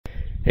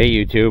Hey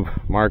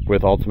YouTube, Mark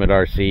with Ultimate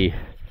RC.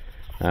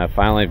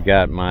 Finally I've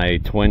got my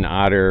Twin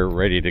Otter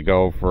ready to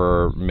go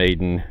for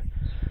maiden.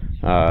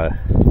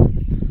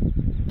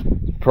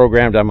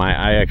 Programmed on my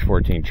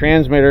IX14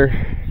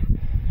 transmitter.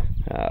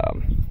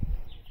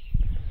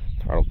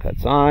 Throttle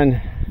cuts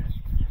on.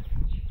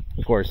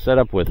 Of course, set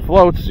up with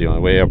floats, the only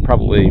way I'll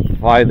probably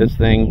fly this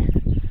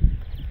thing.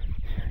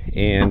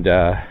 And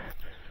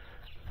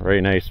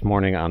very nice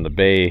morning on the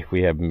bay.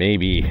 We have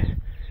maybe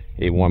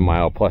a 1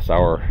 mile plus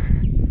hour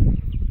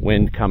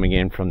wind coming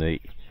in from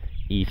the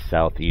east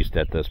southeast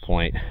at this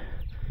point.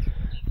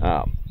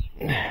 Of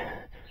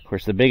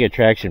course, the big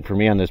attraction for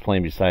me on this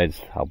plane, besides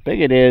how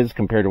big it is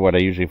compared to what I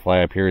usually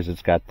fly up here, is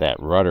it's got that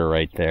rudder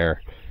right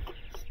there,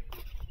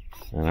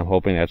 and I'm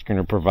hoping that's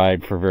going to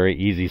provide for very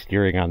easy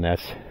steering on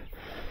this.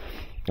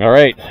 All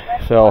right,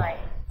 so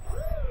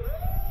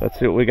let's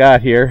see what we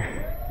got here.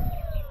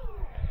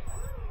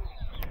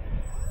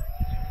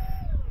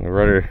 The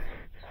rudder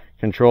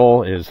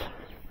control is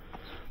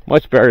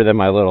much better than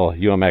my little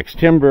UMX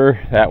Timber.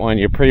 That one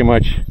you pretty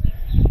much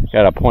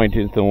got to point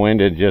into the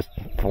wind and just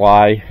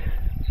fly.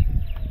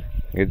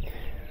 It's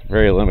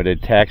very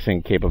limited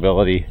taxing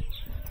capability.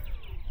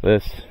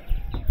 This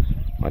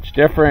much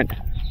different.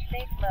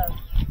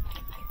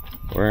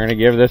 We're going to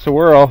give this a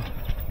whirl.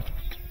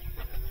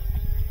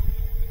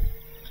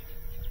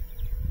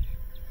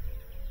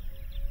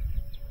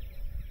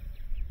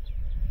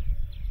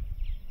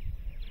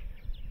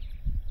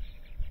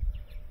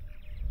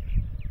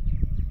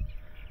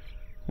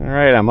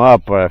 Alright, I'm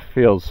up, but it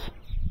feels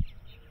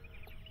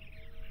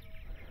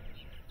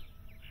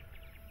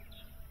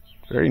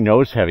very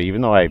nose heavy,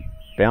 even though I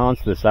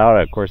balanced this out.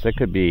 Of course, that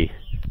could be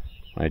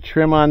my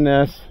trim on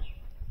this.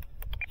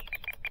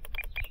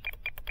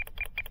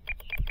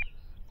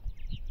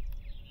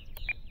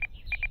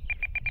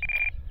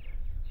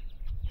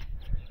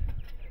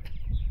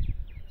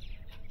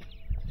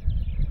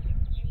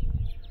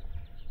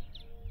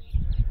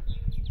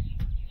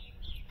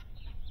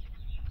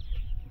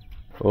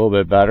 A little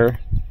bit better.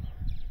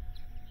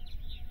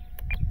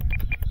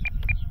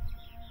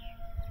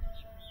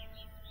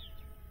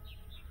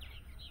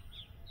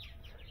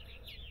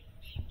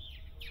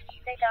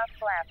 Take off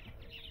flaps.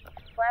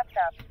 Flaps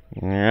up.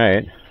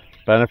 Alright.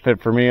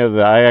 Benefit for me of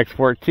the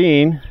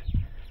IX14,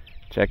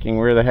 checking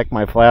where the heck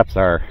my flaps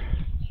are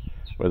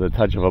with a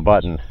touch of a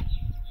button.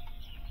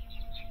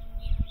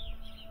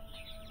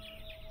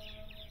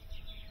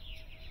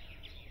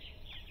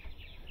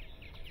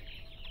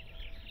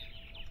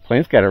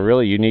 Plane's got a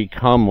really unique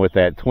hum with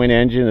that twin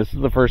engine. This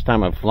is the first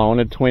time I've flown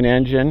a twin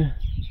engine.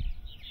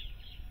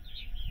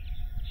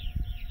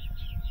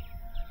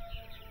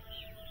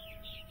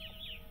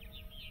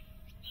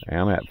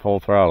 I'm at full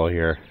throttle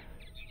here.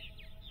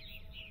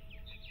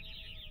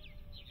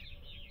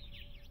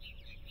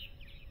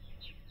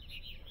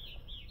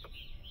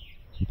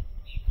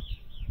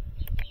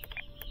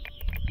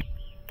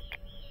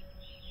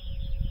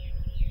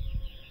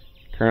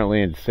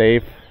 Currently in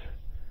safe.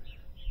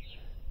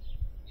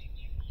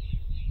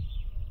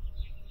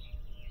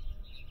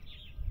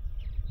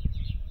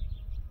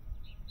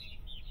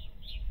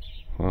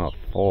 Oh,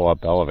 full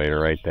up elevator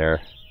right there.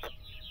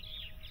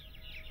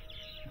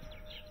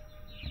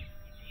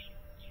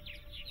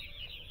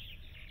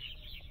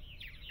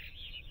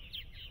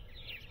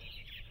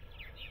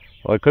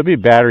 Well, it could be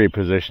battery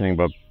positioning,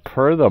 but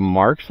per the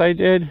marks I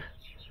did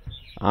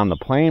on the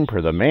plane, per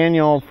the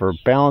manual for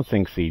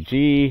balancing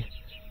CG,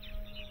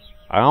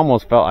 I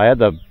almost felt I had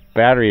the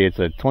battery. It's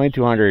a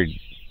 2200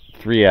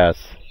 3S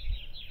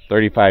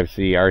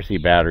 35C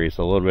RC battery,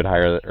 so a little bit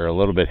higher or a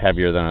little bit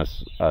heavier than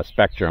a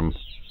Spectrum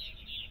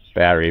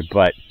battery,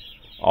 but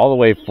all the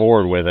way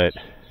forward with it,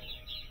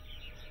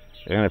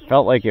 and it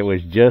felt like it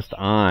was just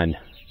on.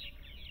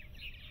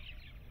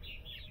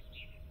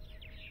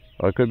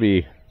 Well, it could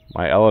be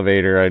my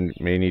elevator. I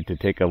may need to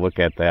take a look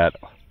at that.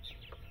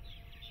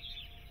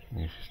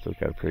 Still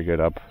got a pretty good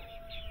up.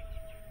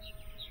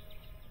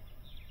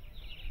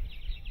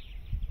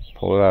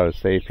 Pull it out of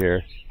safe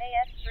here.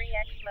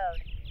 AS3X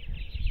mode.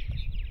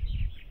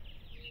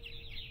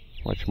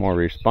 Much more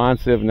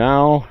responsive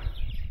now.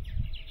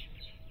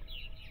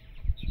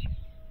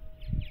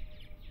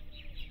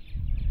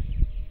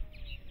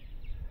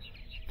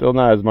 Still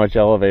not as much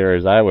elevator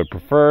as I would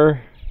prefer.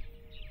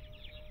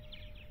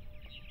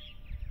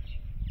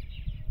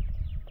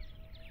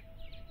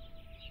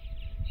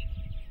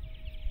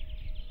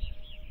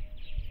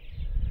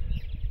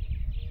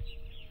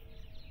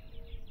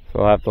 So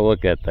I'll have to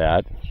look at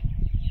that.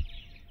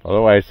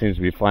 Otherwise, it seems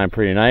to be flying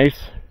pretty nice.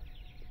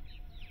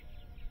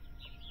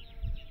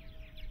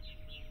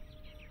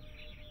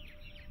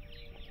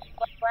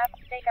 Flaps,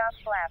 take off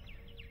flaps.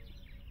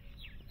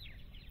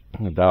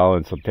 Dial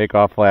in some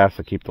takeoff flaps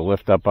to keep the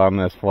lift up on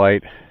this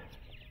flight.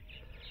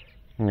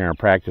 I'm going to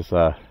practice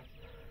a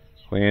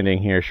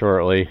landing here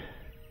shortly.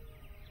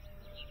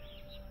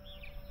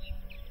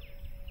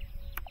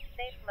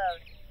 Safe mode.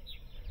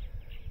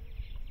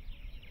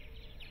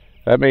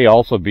 That may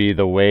also be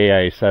the way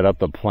I set up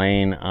the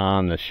plane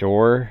on the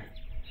shore.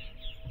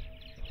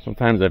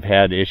 Sometimes I've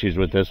had issues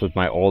with this with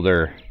my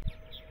older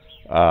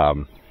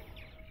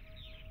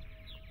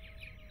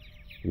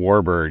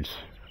warbirds.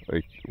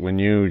 Like when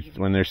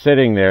they're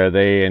sitting there,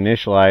 they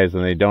initialize,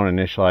 and they don't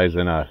initialize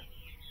in a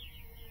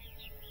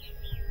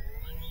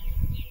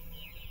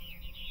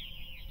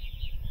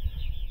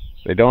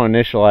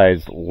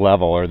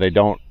level, or they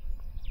don't.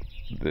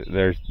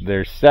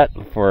 They're set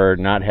for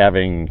not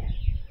having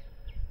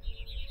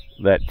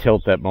that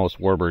tilt that most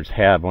warbirds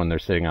have when they're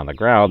sitting on the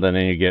ground, and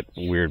then you get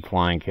weird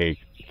flying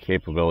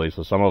capabilities.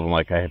 So some of them,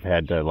 like, I have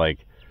had to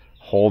like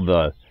hold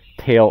the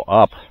tail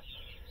up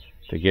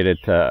to get it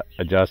to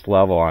adjust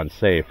level on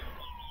safe.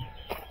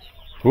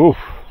 Oof,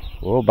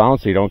 a little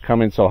bouncy. Don't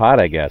come in so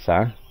hot, I guess,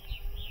 huh?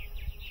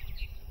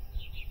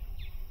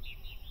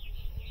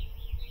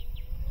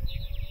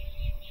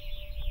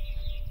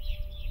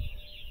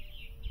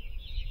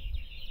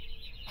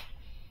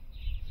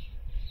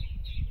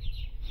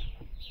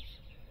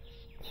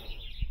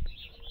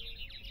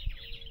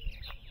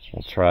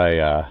 We'll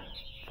try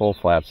full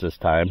flaps this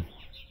time.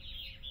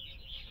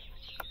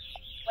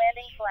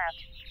 Landing flap.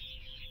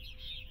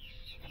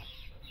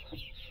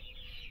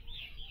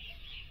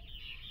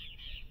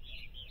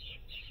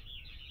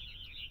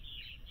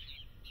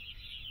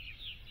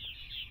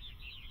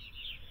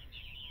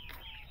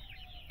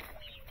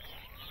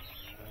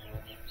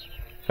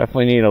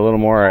 Definitely need a little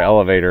more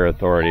elevator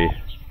authority.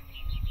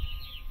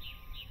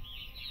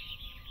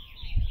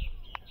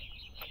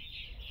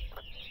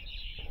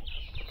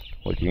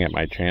 Looking at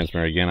my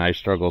transmitter again, I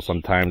struggle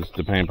sometimes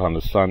depending upon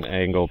the sun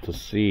angle to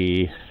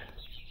see.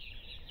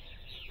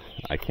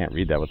 I can't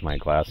read that with my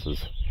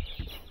glasses.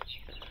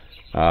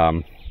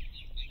 I'm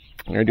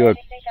going to do a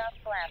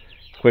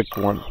quick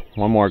one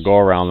more go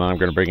around, then I'm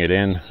going to bring it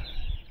in.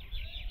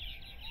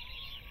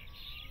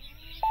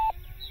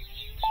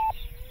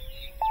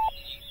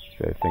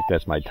 I think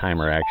that's my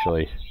timer,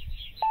 actually.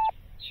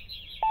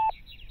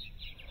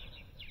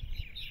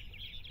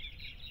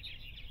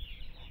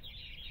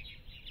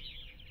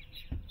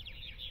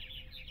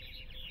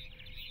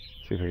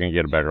 See if I can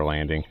get a better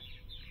landing.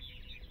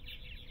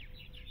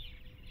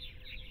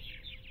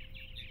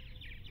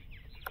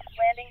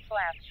 Landing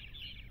flap.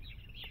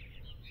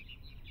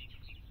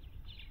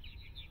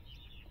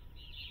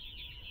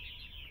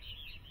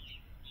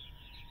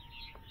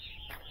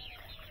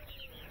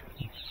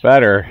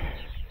 Better.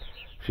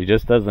 She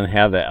just doesn't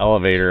have the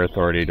elevator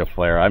authority to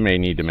flare. I may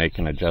need to make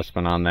an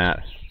adjustment on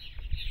that.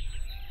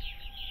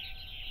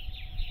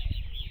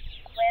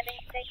 Landing,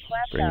 take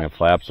flaps Bring up. the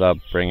flaps up,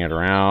 bring it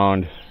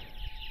around.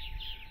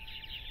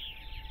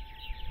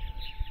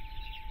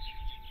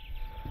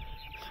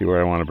 See where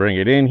I want to bring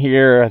it in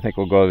here. I think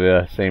we'll go to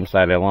the same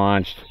side I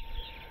launched.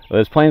 Well,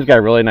 this plane's got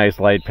a really nice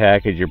light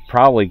package.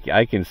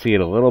 I can see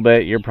it a little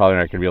bit. You're probably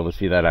not going to be able to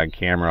see that on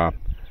camera.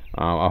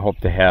 I hope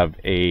to have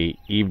a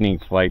evening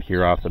flight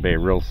here off the bay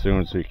real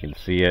soon so you can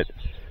see it.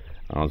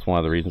 It's one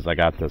of the reasons I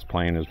got this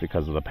plane is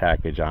because of the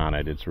package on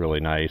it. It's really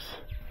nice.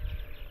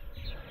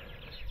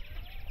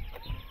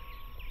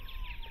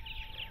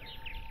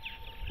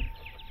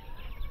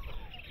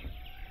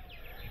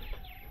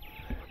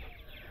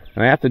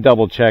 And I have to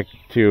double check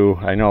too.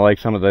 I know, like,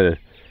 some of the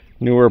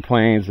newer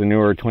planes, the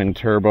newer twin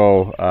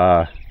turbo,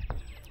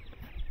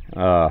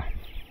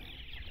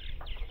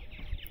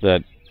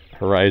 that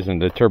Horizon,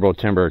 the Turbo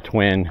Timber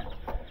Twin,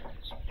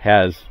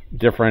 has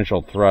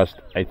differential thrust.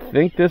 I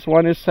think this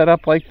one is set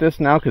up like this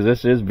now because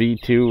this is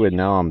V2 and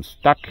now I'm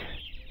stuck.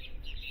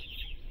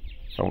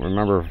 Don't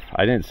remember.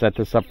 I didn't set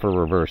this up for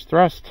reverse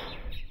thrust.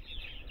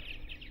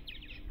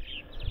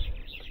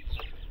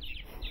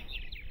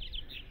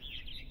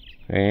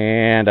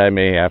 And I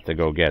may have to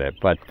go get it.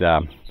 But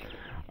all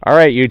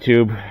right,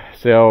 YouTube.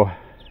 So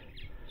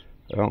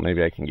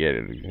maybe I can get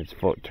it. It's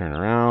float, turn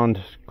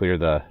around, clear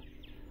the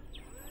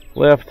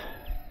lift.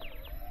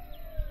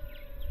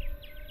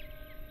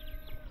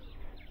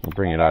 I'll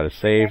bring it out of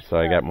safe so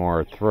I got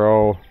more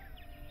throw.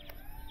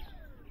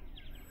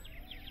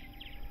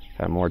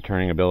 Got more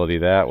turning ability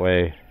that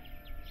way.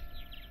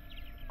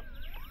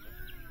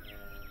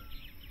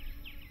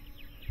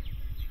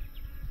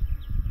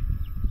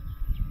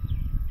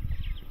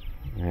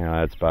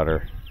 Yeah, that's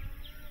better.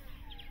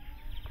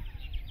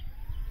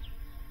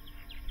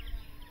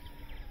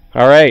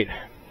 All right.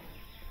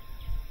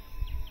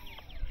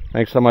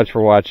 Thanks so much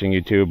for watching,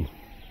 YouTube.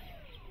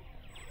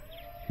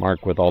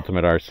 Mark with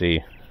Ultimate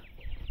RC.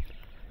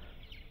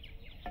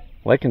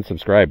 Like and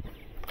subscribe.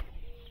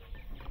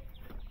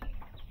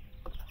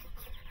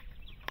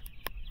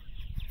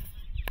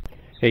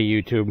 Hey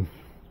YouTube,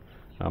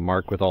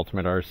 Mark with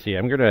Ultimate RC.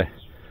 I'm gonna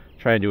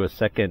try and do a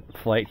second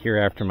flight here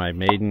after my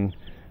maiden,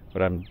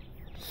 but I'm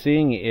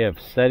seeing if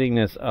setting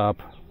this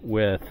up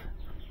with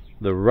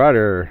the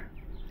rudder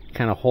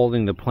kind of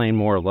holding the plane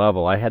more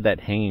level. I had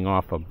that hanging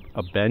off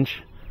a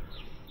bench,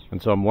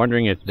 and so I'm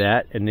wondering if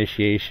that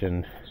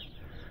initiation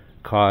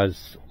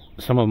caused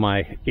some of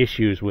my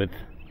issues with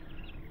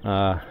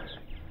the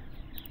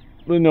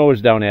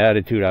nose down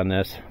attitude on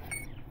this.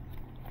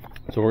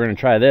 So we're going to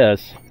try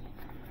this,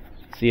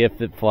 see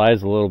if it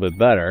flies a little bit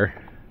better.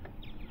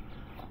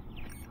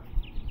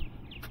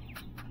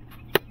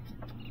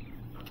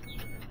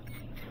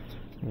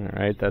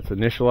 Alright, that's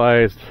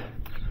initialized.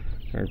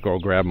 I'm going to go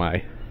grab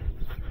my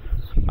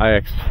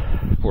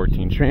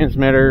IX14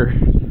 transmitter.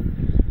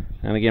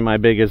 And again, my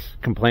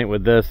biggest complaint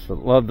with this, I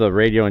love the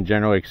radio in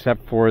general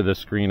except for the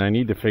screen. I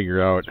need to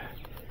figure out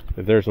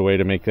if there's a way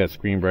to make that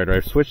screen brighter.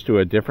 I've switched to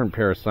a different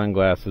pair of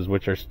sunglasses,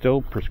 which are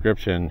still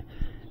prescription,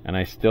 and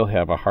I still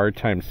have a hard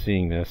time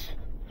seeing this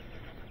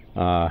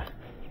with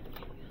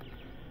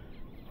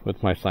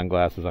my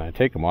sunglasses on. I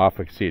take them off,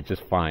 I can see it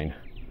just fine.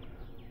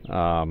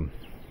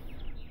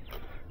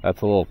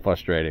 That's a little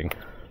frustrating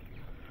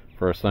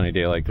for a sunny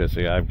day like this.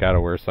 I've got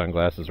to wear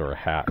sunglasses or a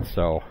hat.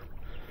 So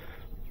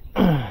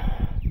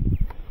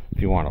if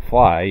you want to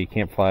fly, you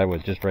can't fly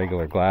with just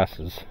regular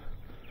glasses.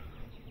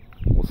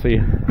 We'll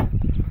see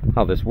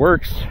how this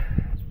works.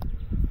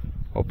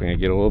 Hoping I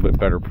get a little bit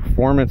better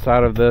performance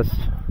out of this.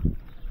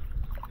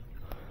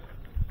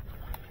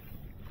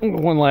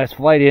 One last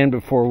flight in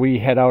before we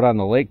head out on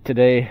the lake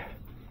today.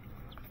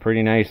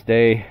 Pretty nice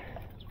day.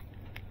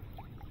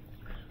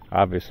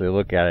 Obviously,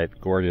 look at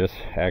it, gorgeous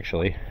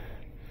actually.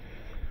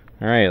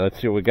 All right, let's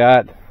see what we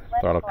got.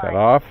 Throttle cut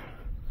off.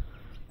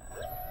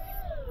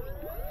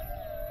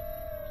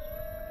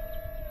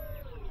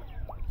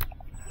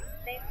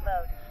 Safe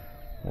mode.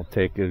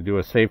 We'll do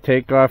a safe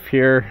takeoff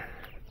here.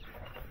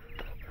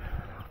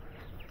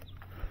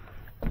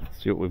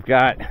 Let's see what we've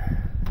got.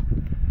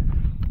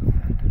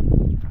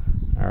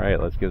 All right,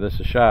 let's give this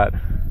a shot.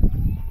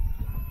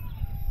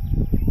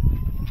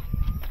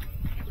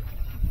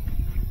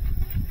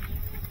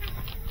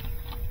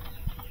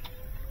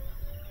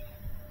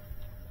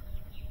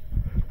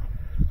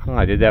 Oh,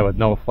 I did that with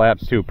no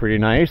flaps too, pretty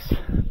nice.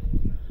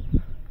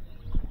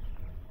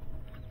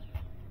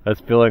 That's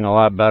feeling a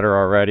lot better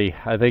already.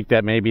 I think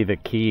that may be the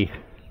key.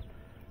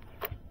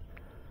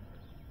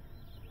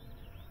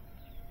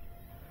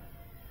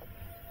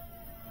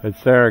 The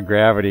center of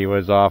gravity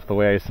was off the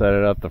way I set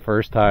it up the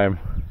first time.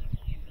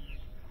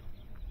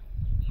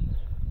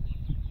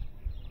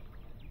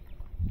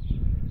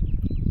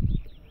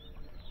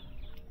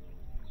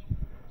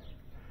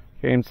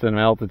 Gain some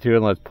altitude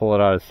and let's pull it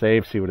out of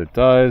safe, see what it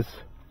does.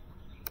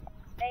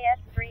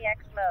 AS3X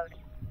mode.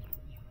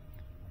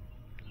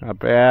 Not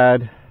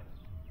bad.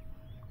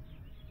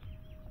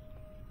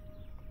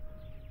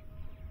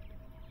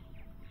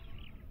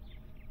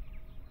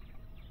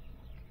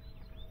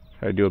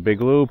 Try to do a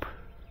big loop.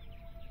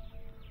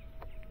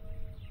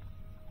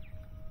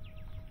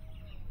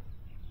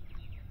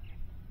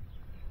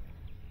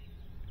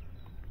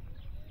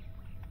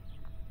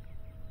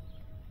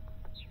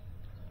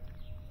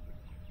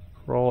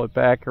 Roll it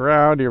back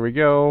around, here we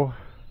go.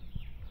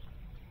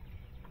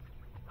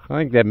 I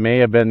think that may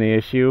have been the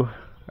issue.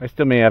 I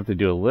still may have to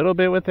do a little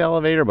bit with the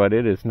elevator, but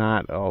it is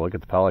not. Oh, look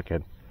at the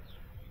Pelican.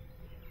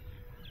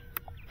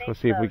 Let's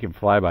see if we can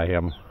fly by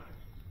him.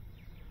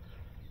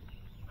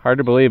 Hard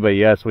to believe, but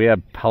yes, we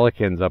have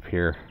pelicans up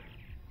here.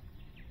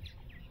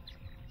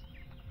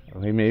 I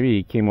mean, maybe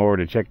he came over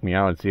to check me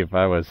out and see if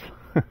I was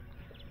a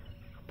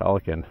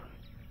pelican.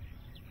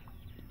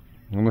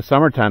 In the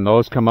summertime,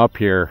 those come up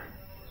here.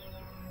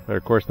 They're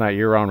of course not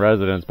year-round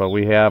residents, but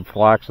we have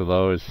flocks of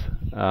those.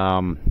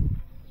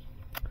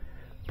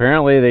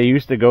 Apparently they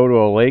used to go to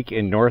a lake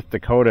in North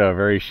Dakota, a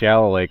very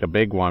shallow lake, a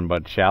big one,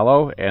 but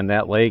shallow, and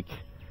that lake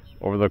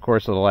over the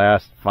course of the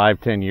last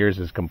 5-10 years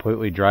has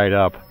completely dried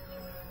up,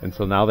 and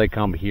so now they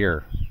come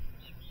here.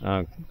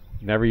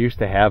 Never used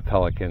to have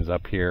pelicans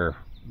up here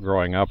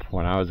growing up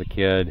when I was a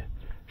kid,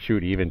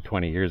 shoot, even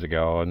 20 years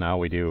ago, and now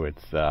we do.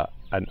 It's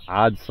an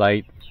odd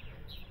sight.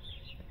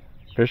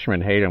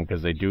 Fishermen hate them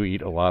because they do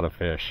eat a lot of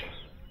fish.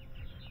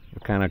 A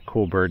kind of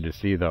cool bird to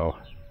see though.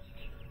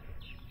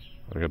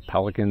 We got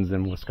pelicans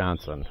in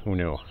Wisconsin, who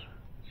knew?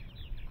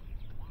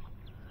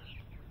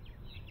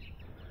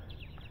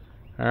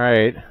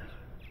 Alright.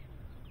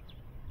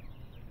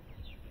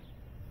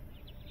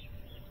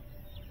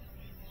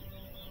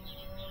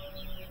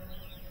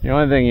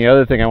 The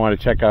other thing I want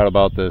to check out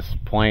about this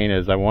plane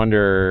is I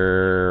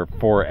wonder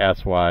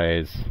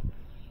 4S-wise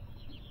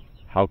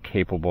how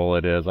capable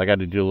it is. I got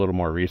to do a little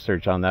more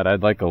research on that.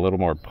 I'd like a little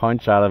more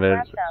punch out of it.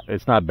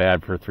 It's not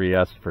bad for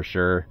 3S for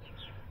sure.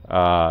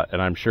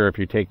 And I'm sure if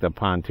you take the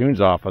pontoons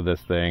off of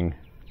this thing,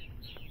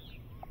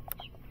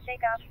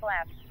 Take off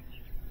flaps.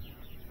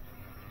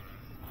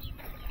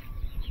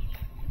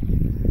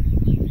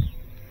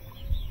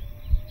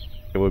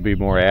 it would be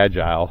more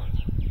agile.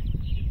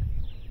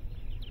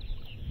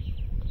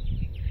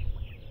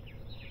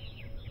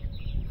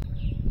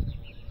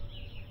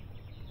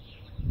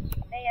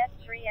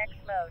 AS3X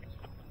mode.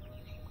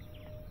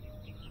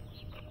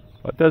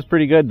 It does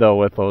pretty good though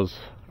with those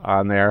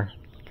on there.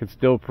 Can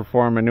still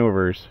perform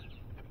maneuvers.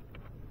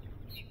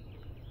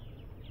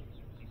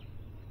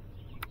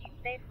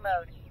 Safe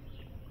mode.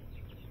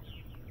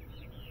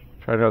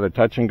 Try another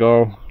touch and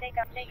go. Take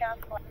off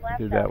flaps.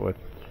 Do that with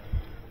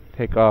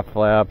takeoff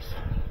flaps.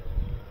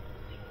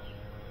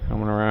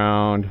 Coming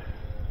around.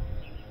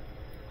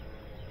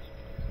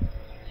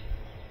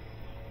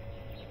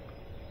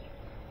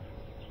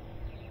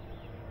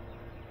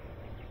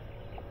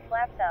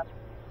 Flaps up.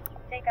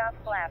 Take off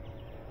flaps.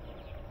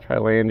 Try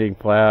landing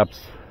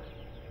flaps.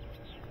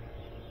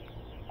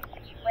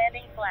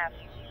 Landing flaps.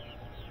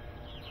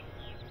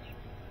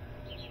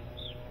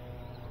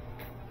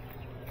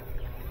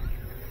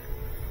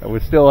 I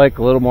would still like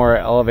a little more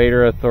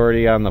elevator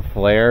authority on the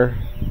flare,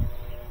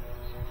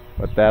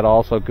 but that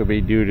also could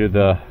be due to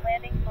the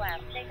Landing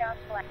flaps. Takeoff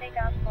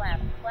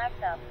flaps.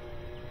 Flaps up.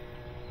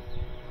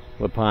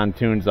 the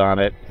pontoons on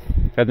it.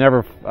 I've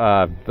never,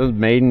 this is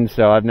maiden,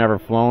 so I've never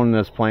flown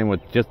this plane with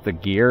just the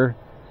gear.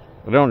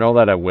 I don't know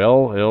that I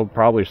will. It'll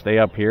probably stay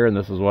up here, and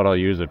this is what I'll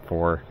use it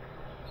for.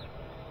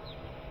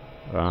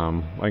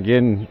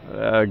 Again,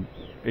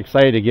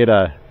 excited to get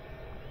a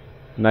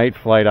night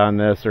flight on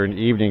this, or an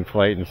evening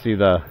flight, and see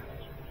the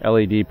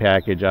LED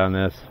package on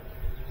this.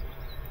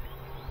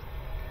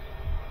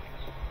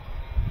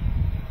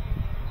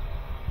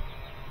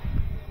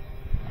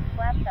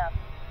 Flaps up.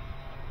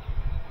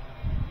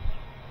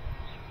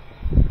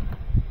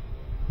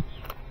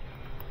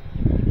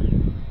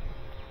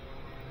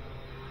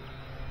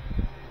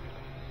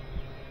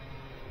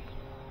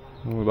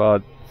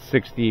 About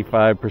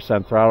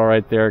 65% throttle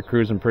right there,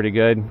 cruising pretty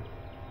good.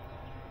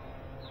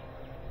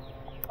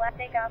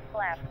 Takeoff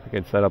flaps. I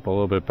could set up a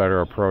little bit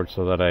better approach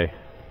so that I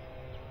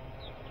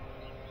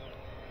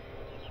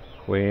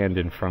land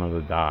in front of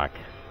the dock.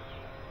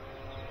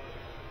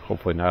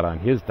 Hopefully not on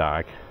his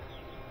dock.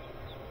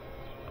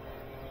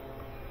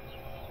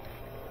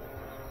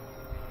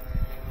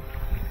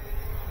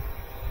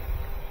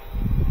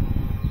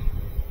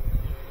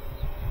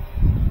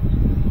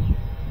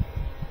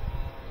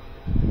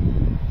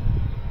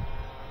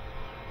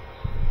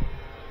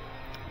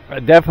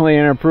 Definitely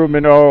an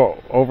improvement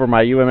over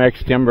my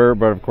UMX Timber,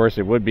 but of course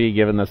it would be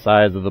given the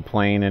size of the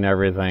plane and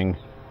everything.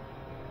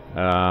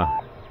 Here's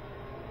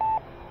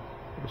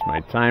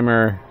my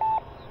timer.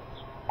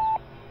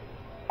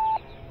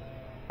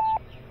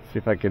 See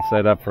if I can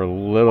set up for a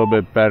little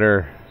bit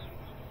better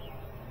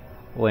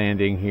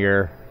landing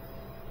here.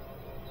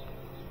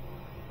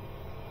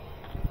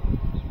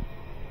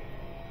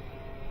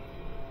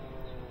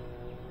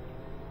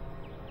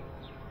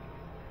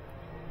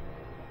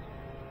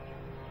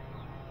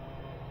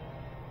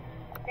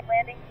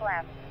 Landing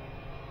flaps.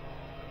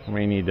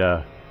 We need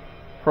to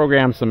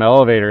program some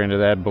elevator into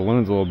that.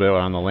 Balloons a little bit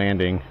on the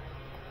landing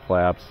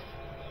flaps.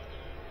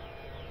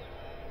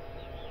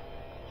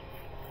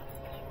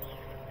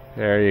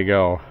 There you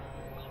go.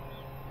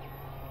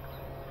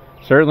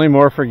 Certainly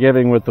more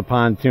forgiving with the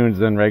pontoons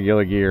than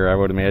regular gear. I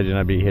would imagine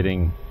I'd be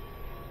hitting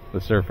the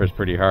surface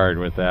pretty hard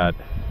with that.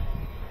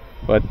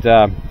 But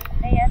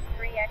AS3X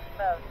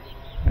mode.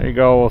 there you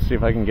go. We'll see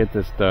if I can get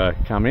this to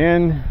come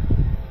in.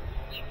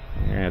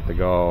 You're gonna have to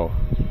go.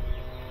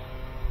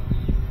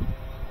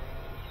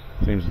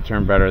 Seems to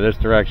turn better this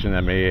direction.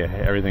 That may have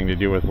everything to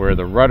do with where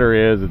the rudder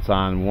is. It's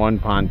on one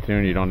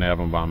pontoon. You don't have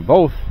them on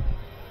both.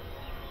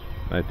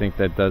 I think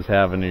that does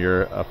have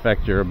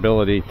affect your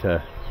ability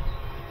to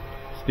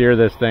steer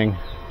this thing.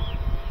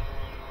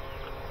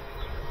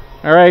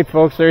 All right,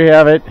 folks, there you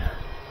have it.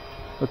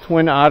 The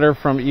Twin Otter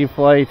from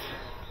Eflite.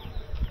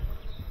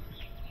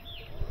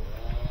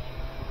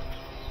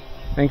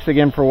 Thanks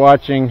again for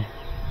watching.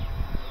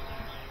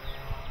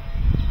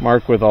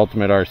 Mark with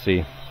Ultimate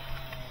RC.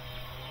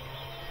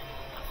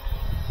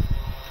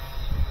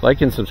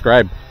 Like and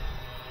subscribe.